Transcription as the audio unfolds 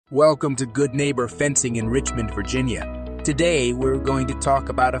Welcome to Good Neighbor Fencing in Richmond, Virginia. Today, we're going to talk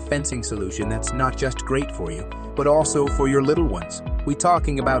about a fencing solution that's not just great for you, but also for your little ones. We're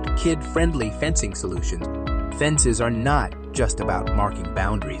talking about kid-friendly fencing solutions. Fences are not just about marking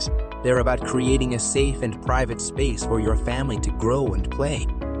boundaries. They're about creating a safe and private space for your family to grow and play.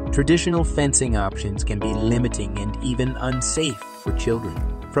 Traditional fencing options can be limiting and even unsafe for children.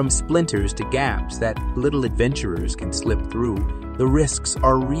 From splinters to gaps that little adventurers can slip through, the risks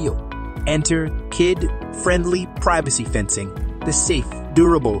are real. Enter kid-friendly privacy fencing, the safe,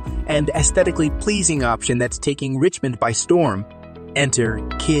 durable, and aesthetically pleasing option that's taking Richmond by storm. Enter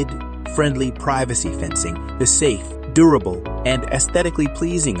kid-friendly privacy fencing, the safe, durable, and aesthetically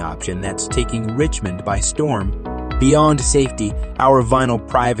pleasing option that's taking Richmond by storm. Beyond safety, our vinyl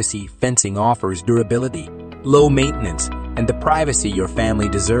privacy fencing offers durability, low maintenance, and the privacy your family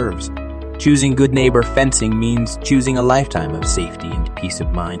deserves. Choosing Good Neighbor Fencing means choosing a lifetime of safety and peace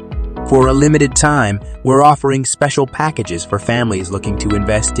of mind. For a limited time, we're offering special packages for families looking to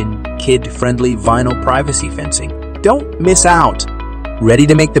invest in kid-friendly vinyl privacy fencing. Don't miss out! Ready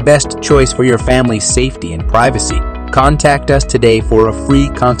to make the best choice for your family's safety and privacy? Contact us today for a free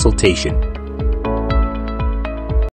consultation.